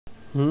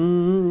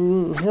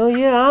Hell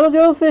yeah, I'm gonna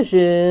go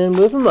fishing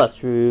with a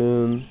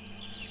mushroom.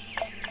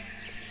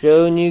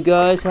 Showing you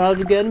guys how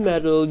to get a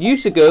medal. You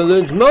should go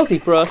learn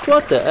multi-thrust,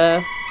 what the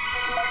F?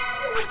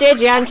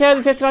 Digi, I'm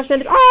showing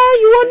 55%. Oh,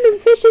 you won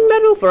the fishing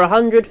medal for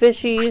 100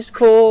 fishies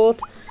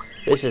caught.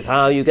 This is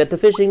how you get the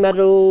fishing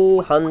medal.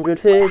 100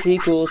 fish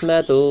equals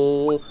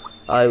medal.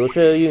 I will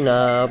show you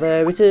now,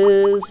 there it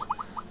is.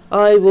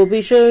 I will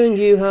be showing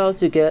you how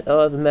to get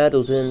other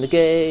medals in the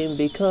game,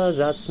 because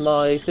that's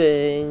my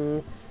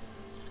thing.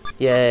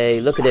 Yay,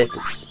 look at it,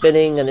 it's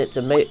spinning and it's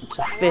a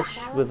fish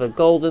with a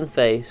golden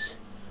face.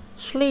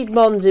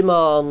 Sleepmon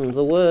Dimon,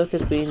 the work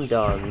has been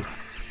done.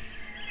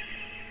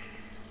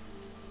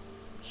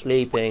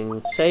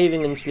 Sleeping,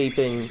 saving and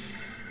sleeping.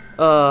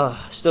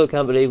 Still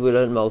can't believe we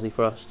learned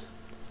multi-thrust.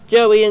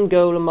 Joey and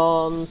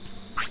Golemon,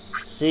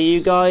 see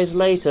you guys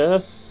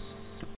later.